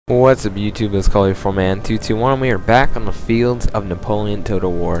What's up YouTube, it's Collie4Man221 and we are back on the fields of Napoleon Total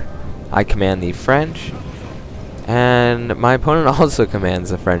War. I command the French, and my opponent also commands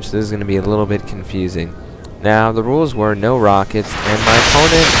the French, so this is going to be a little bit confusing. Now, the rules were no rockets, and my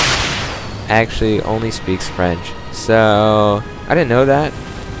opponent actually only speaks French. So, I didn't know that,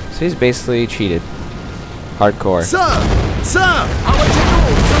 so he's basically cheated. Hardcore.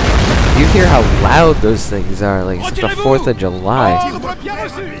 You hear how loud those things are, like it's the 4th of July.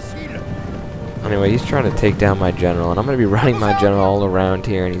 Anyway, he's trying to take down my general, and I'm going to be running my general all around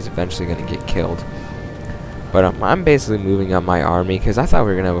here, and he's eventually going to get killed. But I'm basically moving up my army, because I thought we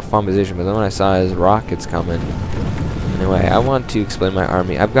were going to have a fun position, but then when I saw his rockets coming... Anyway, I want to explain my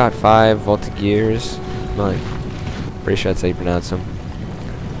army. I've got 5 Voltigeurs. Pretty sure that's how you pronounce them.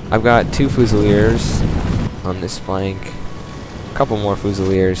 I've got 2 Fusiliers on this flank. A couple more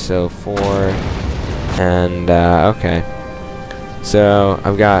Fusiliers, so 4. And, okay. So,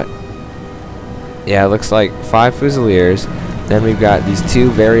 I've got... Yeah, it looks like 5 Fusiliers. Then we've got these 2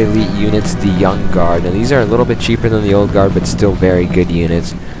 very elite units, the Young Guard. And these are a little bit cheaper than the Old Guard, but still very good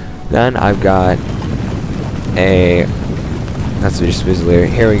units. Then I've got a... That's just Fusilier.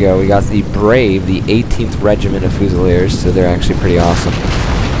 Here we go. We got the Brave, the 18th Regiment of Fusiliers, so they're actually pretty awesome.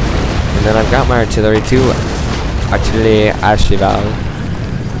 And then I've got my artillery, 2 Artillerie à cheval.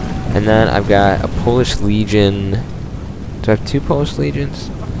 And then I've got a Polish Legion. Do I have 2 Polish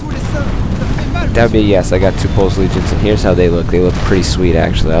Legions? That would be, yes, I got 2 Polish Legions, and here's how they look. They look pretty sweet,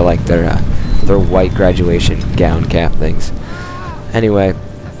 actually. I like their white graduation gown cap things. Anyway,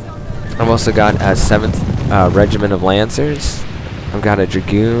 I've also got a 7th Regiment of Lancers. I've got a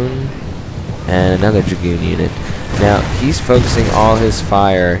Dragoon and another Dragoon unit. Now, he's focusing all his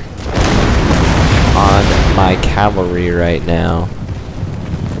fire on my cavalry right now.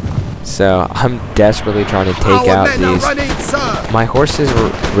 So I'm desperately trying to take out these. My horses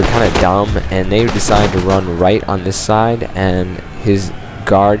were kind of dumb, and they decided to run right on this side, and his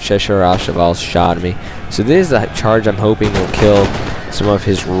guard, Cheshire al Cheval, shot me. So this is a charge I'm hoping will kill some of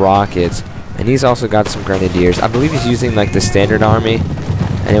his rockets. And he's also got some grenadiers. I believe he's using like the standard army.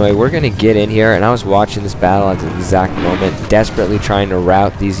 Anyway, we're going to get in here, and I was watching this battle at the exact moment, desperately trying to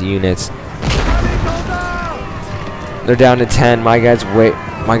rout these units. They're down to 10. My guys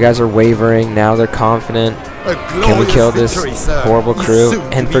are wavering. Now they're confident. Can we kill this horrible crew?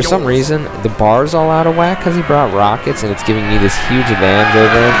 And for some reason, the bar's all out of whack because he brought rockets, and it's giving me this huge advantage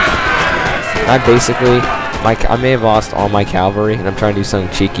over him. I basically, I may have lost all my cavalry, and I'm trying to do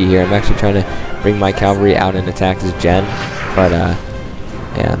something cheeky here. I'm actually trying to bring my cavalry out and attack this gen, but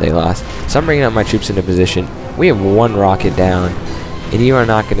yeah, they lost. So I'm bringing up my troops into position. We have 1 rocket down. And you are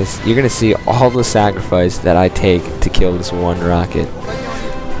not gonna. You're gonna see all the sacrifice that I take to kill this 1 rocket.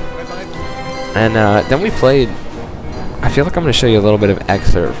 And then we played. I feel like I'm gonna show you a little bit of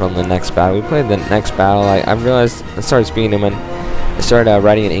excerpt from the next battle. We played the next battle. I realized I started speaking to him, and I started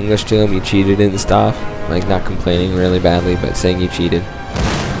writing in English to him. He cheated and stuff, like not complaining really badly, but saying he cheated.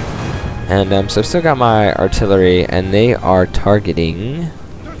 And so I've still got my artillery, and they are targeting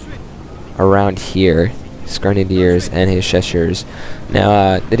around here. Grenadiers and his Cheshires.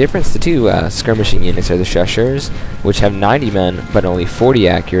 Now, the difference to 2 skirmishing units are the Cheshires, which have 90 men but only 40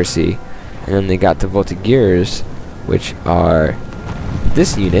 accuracy, and then they got the Voltigeurs, which are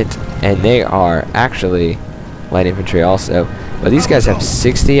this unit, and they are actually light infantry also, but these guys have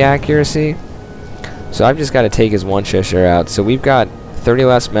 60 accuracy. So I've just got to take his 1 Cheshire out. So we've got 30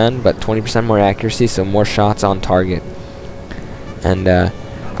 less men but 20% more accuracy, so more shots on target. And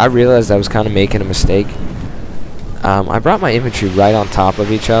I realized I was kind of making a mistake. I brought my infantry right on top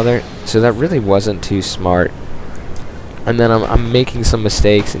of each other, so that really wasn't too smart. And then I'm making some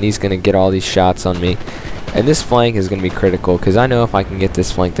mistakes, and he's going to get all these shots on me. And this flank is going to be critical, because I know if I can get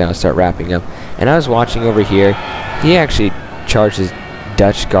this flank down, I'll start wrapping up. And I was watching over here. He actually charged his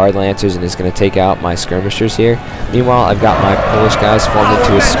Dutch Guard Lancers and is going to take out my skirmishers here. Meanwhile, I've got my Polish guys formed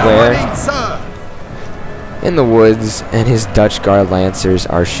into a square in the woods, and his Dutch Guard Lancers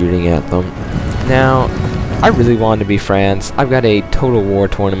are shooting at them. Now, I really wanted to be France. I've got a Total War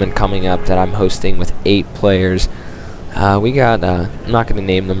tournament coming up that I'm hosting with 8 players. We got, I'm not going to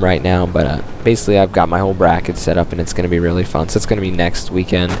name them right now, but basically I've got my whole bracket set up, and it's going to be really fun. So it's going to be next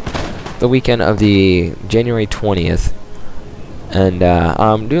weekend, the weekend of the January 20th. And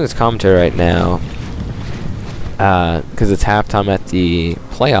I'm doing this commentary right now because it's halftime at the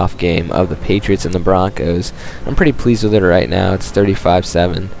playoff game of the Patriots and the Broncos. I'm pretty pleased with it right now. It's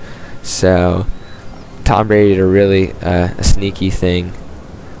 35-7. So Tom Brady did a really a sneaky thing.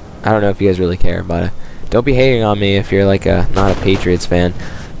 I don't know if you guys really care, but don't be hating on me if you're like not a Patriots fan.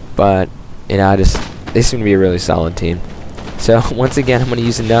 But you know, they seem to be a really solid team. So once again, I'm going to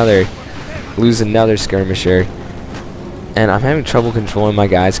lose another skirmisher. And I'm having trouble controlling my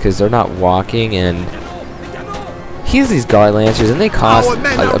guys because they're not walking, and he has these guard lancers, and they cost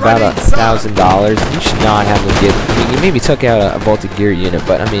like about $1,000. You should not have them get. I mean, you maybe took out a bolted gear unit,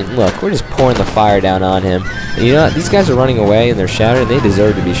 but I mean, look, we're just pouring the fire down on him. And you know what? These guys are running away, and they're shattered, and they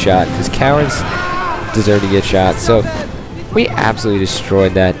deserve to be shot because cowards deserve to get shot. So we absolutely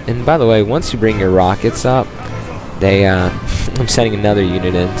destroyed that. And by the way, once you bring your rockets up, they I'm sending another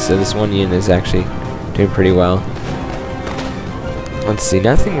unit in, so this one unit is actually doing pretty well. Let's see,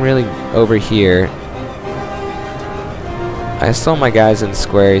 nothing really over here. I saw my guys in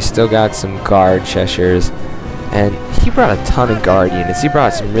square. He still got some guard Cheshires, and he brought a ton of guard units. He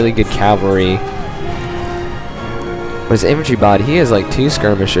brought some really good cavalry. But his infantry body, he has like 2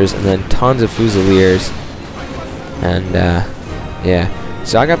 skirmishers and then tons of fusiliers. And yeah,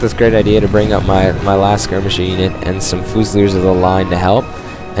 so I got this great idea to bring up my last skirmisher unit and some fusiliers of the line to help.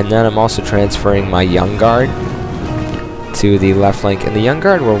 And then I'm also transferring my young guard to the left flank, and the young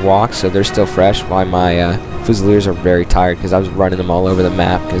guard will walk, so they're still fresh, while my fusiliers are very tired because I was running them all over the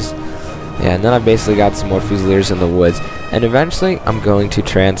map. Yeah, and then I basically got some more fusiliers in the woods, and eventually I'm going to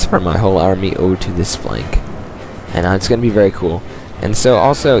transfer my whole army over to this flank, and it's going to be very cool. And so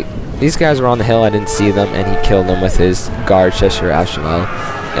also, these guys were on the hill, I didn't see them, and he killed them with his guard Cheshire à cheval,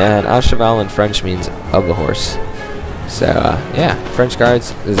 and à cheval in French means of the horse. So yeah, French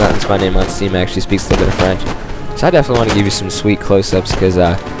guards, that's my name on Steam, actually speaks a little bit of French. So I definitely want to give you some sweet close-ups because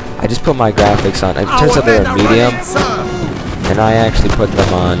I just put my graphics on. It turns out they were medium, and I actually put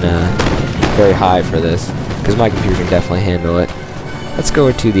them on very high for this because my computer can definitely handle it. Let's go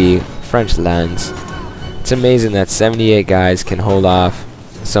to the French lines. It's amazing that 78 guys can hold off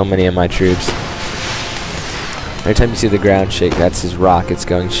so many of my troops. Every time you see the ground shake, that's his rockets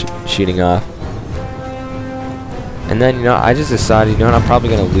going shooting off. And then, you know, I just decided, you know what, I'm probably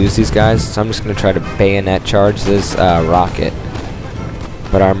going to lose these guys, so I'm just going to try to bayonet charge this rocket.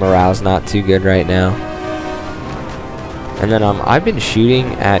 But our morale's not too good right now. And then I've been shooting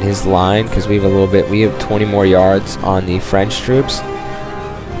at his line because we have 20 more yards on the French troops.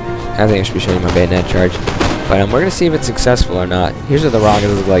 I think I should be showing my bayonet charge. But we're going to see if it's successful or not. Here's what the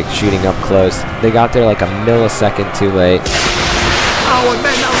rockets look like shooting up close. They got there like a millisecond too late.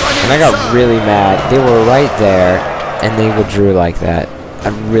 And I got really mad. They were right there, and they withdrew like that.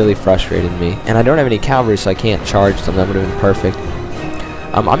 It really frustrated me. And I don't have any cavalry, so I can't charge them. That would have been perfect.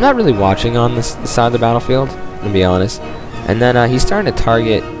 I'm not really watching on this side of the battlefield, to be honest. And then he's starting to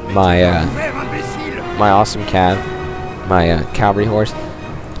target my my awesome my cavalry horse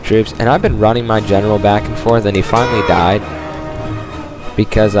troops. And I've been running my general back and forth, and he finally died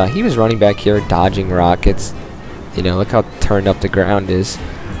because he was running back here, dodging rockets. You know, look how turned up the ground is.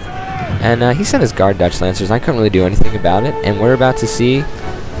 And he sent his guard Dutch Lancers, and I couldn't really do anything about it. And we're about to see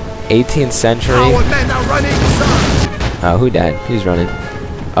 18th century. Oh, who died? Who's running?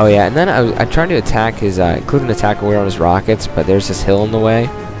 Oh yeah, and then I tried to attack his, include an attack away on his rockets, but there's this hill in the way.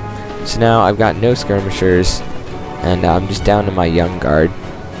 So now I've got no skirmishers, and I'm just down to my young guard.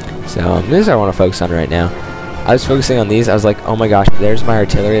 So this is what I want to focus on right now. I was focusing on these. I was like, oh my gosh, there's my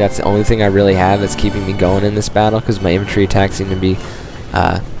artillery. That's the only thing I really have that's keeping me going in this battle, because my infantry attacks seem to be,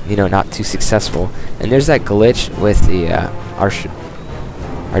 you know, not too successful. And there's that glitch with the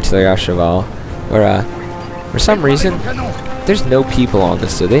artillery à cheval, where for some reason there's no people on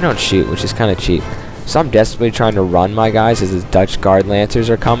this, so they don't shoot, which is kind of cheap. So I'm desperately trying to run my guys as the Dutch Guard Lancers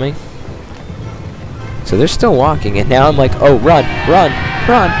are coming. So they're still walking, and now I'm like, oh, run, run,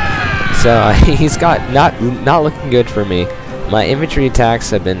 run. So he's got not looking good for me. My infantry attacks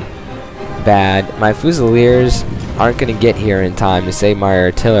have been bad. My fusiliers aren't going to get here in time to save my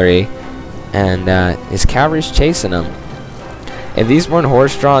artillery, and his cavalry's chasing them. If these weren't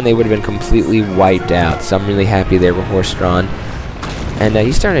horse-drawn, they would have been completely wiped out. So I'm really happy they were horse-drawn. And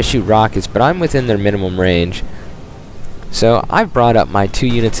he's starting to shoot rockets, but I'm within their minimum range. So I've brought up my 2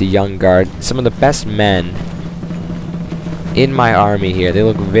 units of Young Guard, some of the best men in my army here. They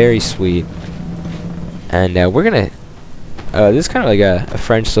look very sweet. And we're going to... this is kind of like a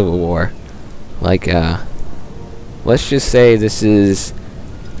French Civil War. Like, let's just say this is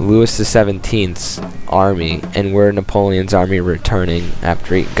Louis XVII's army, and we're Napoleon's army returning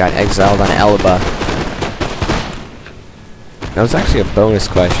after he got exiled on Elba. That was actually a bonus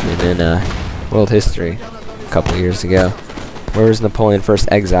question in world history a couple years ago. Where was Napoleon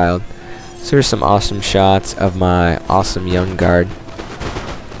first exiled? So here's some awesome shots of my awesome Young Guard.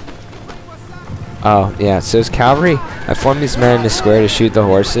 Oh, yeah, so his cavalry, I formed these men in a square to shoot the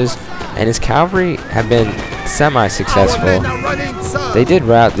horses, and his cavalry have been semi-successful. They did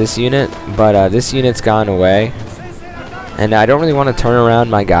rout this unit, but this unit's gone away, And I don't really want to turn around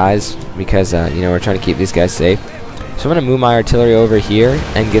my guys because, you know, we're trying to keep these guys safe. So I'm going to move my artillery over here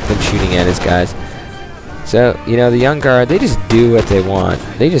and get them shooting at his guys. So, you know, the young guard, they just do what they want.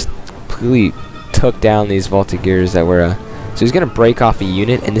 They just completely took down these Voltigeurs that were... so he's going to break off a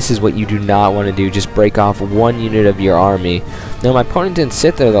unit, and this is what you do not want to do. Just break off one unit of your army. Now, my opponent didn't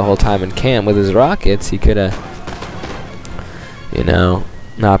sit there the whole time and camp with his rockets. He could have, you know,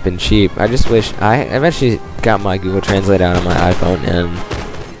 not been cheap. I just wish... I eventually got my Google Translate out on my iPhone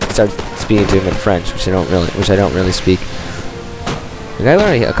and started speaking to him in French, which I don't really speak. I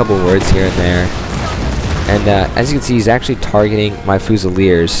learned a couple words here and there. And as you can see, he's actually targeting my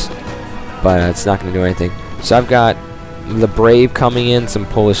Fusiliers, but it's not going to do anything. So I've got the Brave coming in, some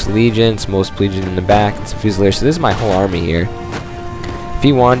Polish Legion, some Polish Legion in the back, and some Fusiliers. So this is my whole army here. If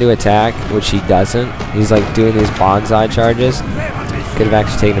he wanted to attack, which he doesn't, he's like doing these bonsai charges. Could have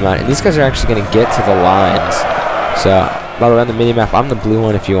actually taken him out. And these guys are actually going to get to the lines. So, by the way, on the mini-map, I'm the blue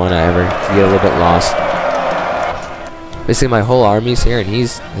one if you want to ever get a little bit lost. Basically, my whole army's here, and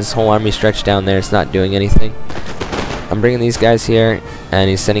his whole army stretched down there. It's not doing anything. I'm bringing these guys here, and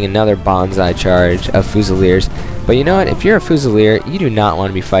he's sending another bonsai charge of Fusiliers. But you know what? If you're a Fusilier, you do not want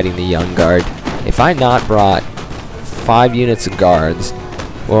to be fighting the young guard. If I not brought 5 units of guards,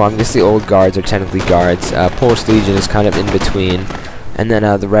 well, I guess the old guards are technically guards. Polish Legion is kind of in between. And then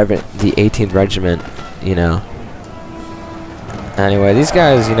the 18th Regiment, you know. Anyway, these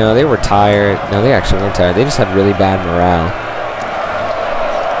guys, you know, they were tired. No, they actually weren't tired. They just had really bad morale.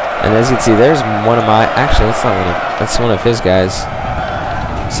 And as you can see, there's one of my... Actually, that's not one of... That's one of his guys.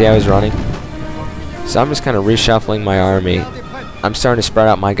 See how he's running? So I'm just kind of reshuffling my army. I'm starting to spread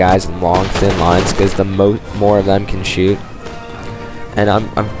out my guys in long, thin lines because the more of them can shoot. And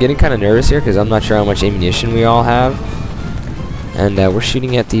I'm getting kind of nervous here because I'm not sure how much ammunition we all have. And we're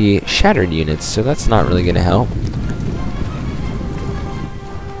shooting at the shattered units, so that's not really going to help.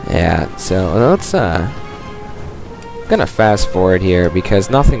 Yeah, so let's gonna fast forward here because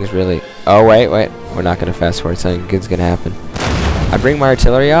nothing's really... Oh, wait, we're not gonna fast forward. Something good's gonna happen. I bring my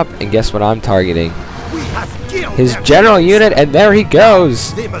artillery up, and guess what I'm targeting? His general unit, and there he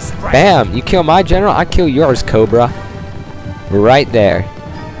goes! Bam! You kill my general, I kill yours, Cobra. Right there.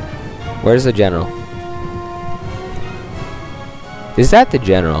 Where's the general? Is that the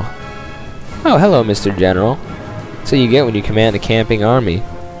general? Oh, hello, Mr. General. So you get when you command a camping army.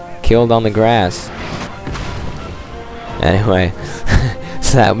 Killed on the grass. Anyway,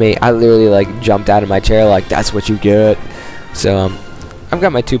 so that made... I literally, like, jumped out of my chair like, that's what you get. So, I've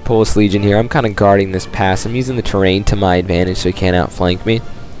got my 2 Polish Legion here. I'm kind of guarding this pass. I'm using the terrain to my advantage so he can't outflank me.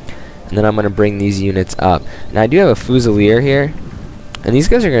 And then I'm going to bring these units up. Now, I do have a Fusilier here. And these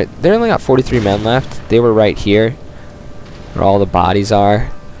guys are going to... They only got 43 men left. They were right here, where all the bodies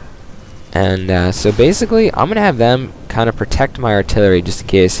are. And so basically, I'm going to have them kind of protect my artillery just in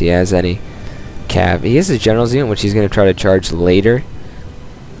case he has any cav. He has his general's unit, which he's going to try to charge later.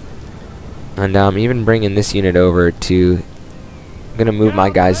 And I'm even bringing this unit over to... I'm going to move my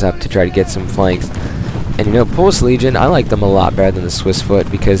guys up to try to get some flanks. And you know, Polish Legion, I like them a lot better than the Swiss Foot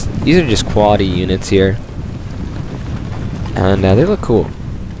because these are just quality units here. And they look cool.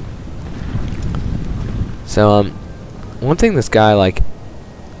 So, one thing this guy, like...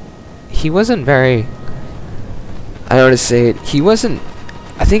 He wasn't very... I don't know how to say it. He wasn't...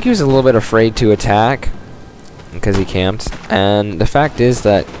 I think he was a little bit afraid to attack because he camped. And the fact is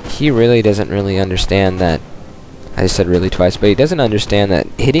that he really doesn't really understand that... I just said really twice, but he doesn't understand that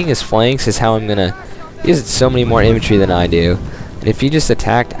hitting his flanks is how I'm gonna... He has so many more infantry than I do. And if he just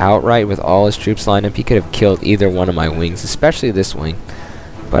attacked outright with all his troops lined up, he could have killed either one of my wings, especially this wing.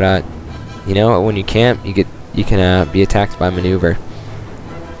 But, you know, when you camp, you can be attacked by maneuver.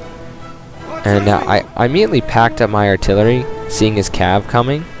 And I immediately packed up my artillery, seeing his cav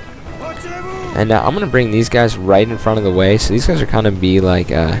coming. And I'm going to bring these guys right in front of the way. So these guys are kind of be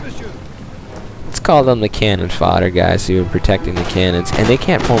like, let's call them the cannon fodder guys who are protecting the cannons. And they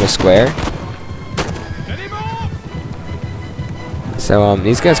can't form a square. So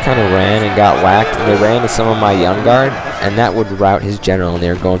these guys kind of ran and got whacked. And they ran to some of my young guard. And that would rout his general. And they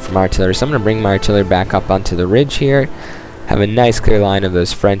were going for my artillery. So I'm going to bring my artillery back up onto the ridge here. Have a nice clear line of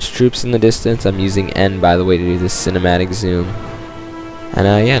those French troops in the distance. I'm using N, by the way, to do this cinematic zoom.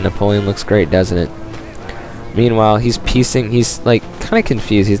 And yeah, Napoleon looks great, doesn't it? Meanwhile, he's piecing. He's like kind of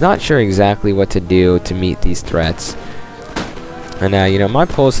confused. He's not sure exactly what to do to meet these threats. And you know, my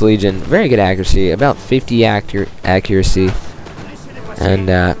Polish Legion, very good accuracy, about 50 accuracy. And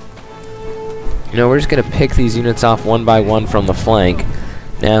you know, we're just gonna pick these units off one by one from the flank.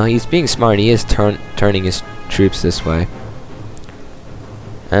 Now he's being smart. He is turning his troops this way.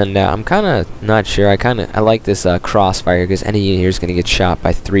 And I'm kind of not sure. I like this crossfire because any unit here is going to get shot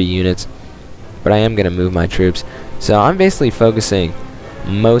by 3 units. But I am going to move my troops. So I'm basically focusing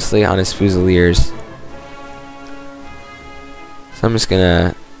mostly on his Fusiliers. So I'm just going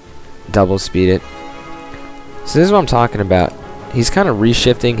to double speed it. So this is what I'm talking about. He's kind of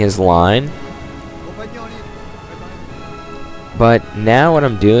reshifting his line. But now what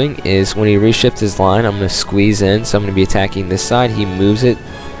I'm doing is when he reshifts his line, I'm going to squeeze in. So I'm going to be attacking this side. He moves it.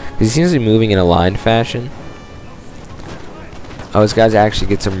 He seems to be moving in a line fashion. Oh, those guys actually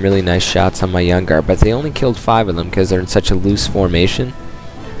get some really nice shots on my young guard. But they only killed 5 of them because they're in such a loose formation.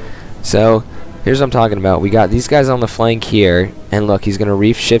 So here's what I'm talking about. We got these guys on the flank here. And look, he's going to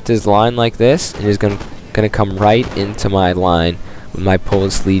reshift his line like this. And he's going to come right into my line with my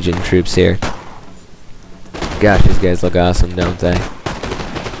Polish Legion troops here. Gosh, these guys look awesome, don't they?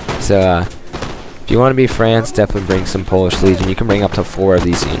 So, if you want to be France, definitely bring some Polish Legion. You can bring up to 4 of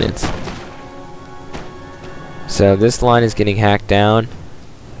these units. So, this line is getting hacked down.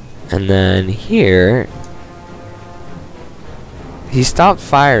 And then here, he stopped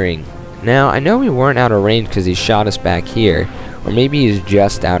firing. Now, I know we weren't out of range because he shot us back here. Or maybe he's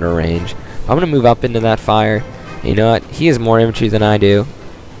just out of range. I'm going to move up into that fire. And you know what? He has more infantry than I do.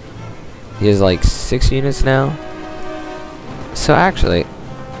 He has like 6 units now. So actually,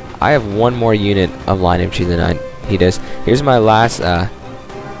 I have 1 more unit of line infantry than he does. Here's my last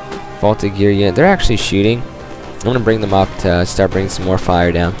vaulted gear unit. They're actually shooting. I'm going to bring them up to start bringing some more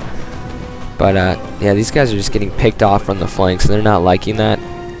fire down. But yeah, these guys are just getting picked off from the flanks, and they're not liking that.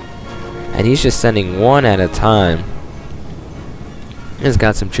 And he's just sending 1 at a time. He's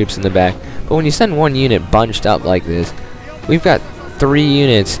got some troops in the back. But when you send 1 unit bunched up like this, we've got 3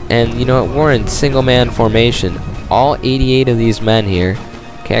 units, and you know what, we're in single man formation. All 88 of these men here.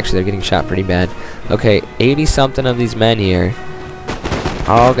 Okay, actually they're getting shot pretty bad. Okay, 80 something of these men here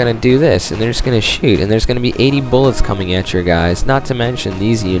are all gonna do this, and they're just gonna shoot, and there's gonna be 80 bullets coming at your guys, not to mention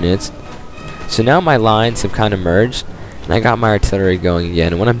these units. So now my lines have kind of merged, and I got my artillery going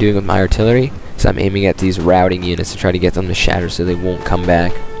again. And what I'm doing with my artillery is I'm aiming at these routing units to try to get them to shatter so they won't come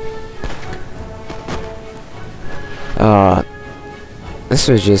back. This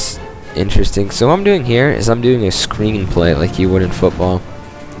was just interesting. So what I'm doing here is I'm doing a screening play like you would in football.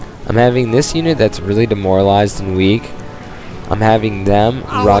 I'm having this unit that's really demoralized and weak. I'm having them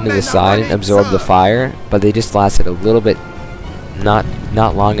run to the side and absorb the fire, but they just lasted a little bit, not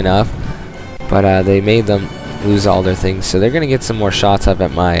long enough. But they made them lose all their things, so they're gonna get some more shots up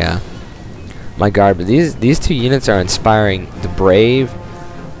at my my guard. But these 2 units are inspiring the brave.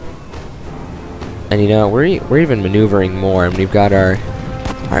 And you know, we're even maneuvering more, and we've got our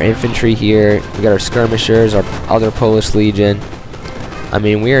infantry here, we got our skirmishers, our other Polish Legion. I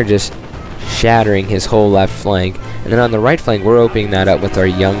mean, we are just shattering his whole left flank. And then on the right flank, we're opening that up with our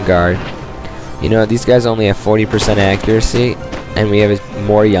young guard. You know, these guys only have 40% accuracy, and we have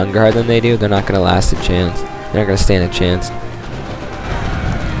more young guard than they do. They're not going to last a chance. They're not going to stand a chance.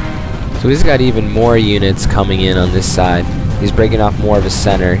 So he's got even more units coming in on this side. He's breaking off more of his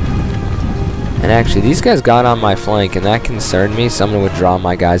center. And actually, these guys got on my flank, and that concerned me, so I'm going to withdraw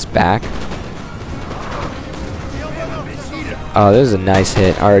my guys back. Oh, this is a nice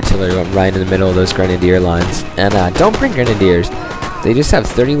hit. Our artillery went right in the middle of those grenadier lines. And don't bring grenadiers. They just have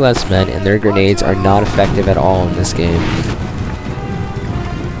 30 less men, and their grenades are not effective at all in this game.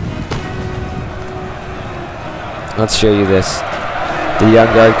 Let's show you this. The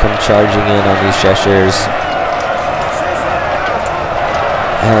young guard come charging in on these Cheshires.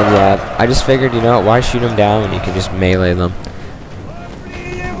 And yeah, I just figured, you know what, why shoot them down when you can just melee them?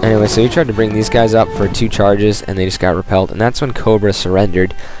 Anyway, so we tried to bring these guys up for 2 charges, and they just got repelled. And that's when Cobra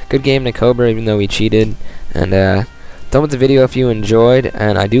surrendered. Good game to Cobra, even though we cheated. And done with the video if you enjoyed.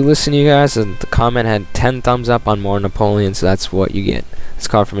 And I do listen to you guys, and the comment had 10 thumbs up on more Napoleon, so that's what you get. It's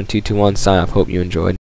called from a 221 sign off. Hope you enjoyed.